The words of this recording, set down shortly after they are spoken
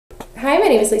Hi, my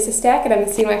name is Lisa Stack and I'm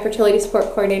the CNY Fertility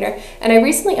Support Coordinator, and I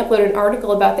recently uploaded an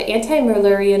article about the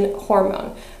Antimüllerian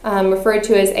hormone, referred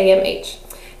to as AMH.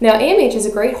 Now, AMH is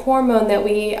a great hormone that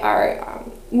we are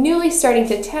newly starting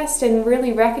to test and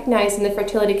really recognize in the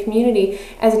fertility community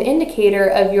as an indicator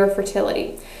of your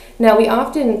fertility. Now, we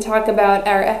often talk about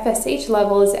our FSH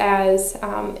levels as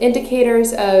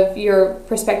indicators of your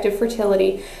prospective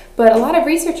fertility, but a lot of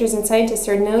researchers and scientists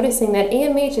are noticing that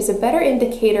AMH is a better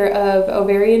indicator of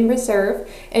ovarian reserve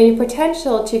and your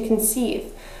potential to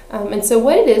conceive. And so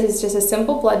what it is just a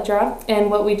simple blood draw, and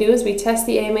what we do is we test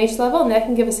the AMH level, and that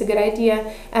can give us a good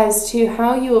idea as to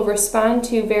how you will respond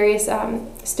to various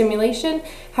stimulation,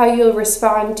 how you'll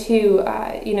respond to,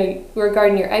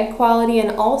 regarding your egg quality,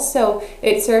 and also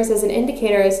it serves as an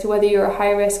indicator as to whether you're a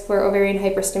high risk for ovarian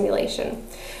hyperstimulation.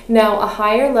 Now, a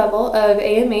higher level of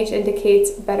AMH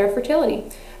indicates better fertility.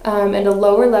 And a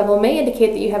lower level may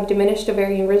indicate that you have diminished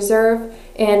ovarian reserve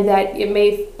and that it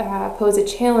may pose a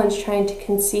challenge trying to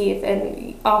conceive,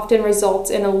 and often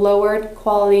results in a lowered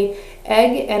quality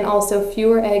egg and also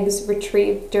fewer eggs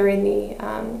retrieved during the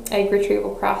egg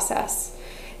retrieval process.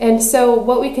 And so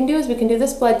what we can do is we can do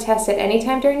this blood test at any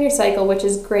time during your cycle, which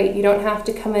is great. You don't have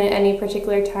to come in at any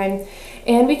particular time.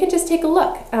 And we can just take a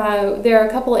look. There are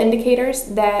a couple indicators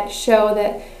that show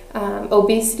that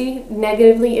obesity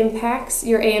negatively impacts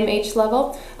your AMH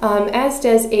level, as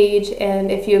does age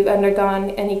and if you've undergone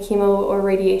any chemo or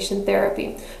radiation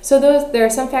therapy. So there are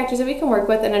some factors that we can work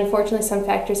with, and unfortunately some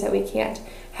factors that we can't.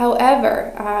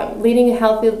 However, leading a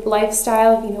healthy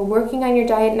lifestyle, working on your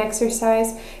diet and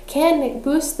exercise can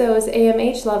boost those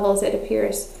AMH levels, it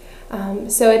appears.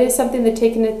 So it is something to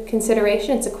take into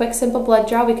consideration. It's a quick, simple blood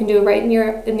draw. We can do it right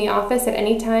in the office at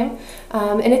any time.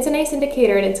 And it's a nice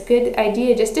indicator, and it's a good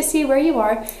idea just to see where you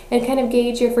are and kind of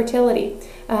gauge your fertility.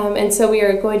 And so we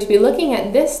are going to be looking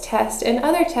at this test and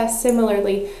other tests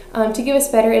similarly to give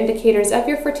us better indicators of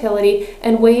your fertility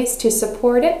and ways to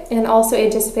support it and also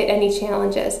anticipate any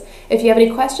challenges. If you have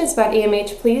any questions about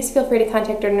AMH, please feel free to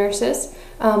contact our nurses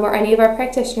or any of our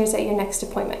practitioners at your next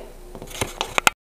appointment.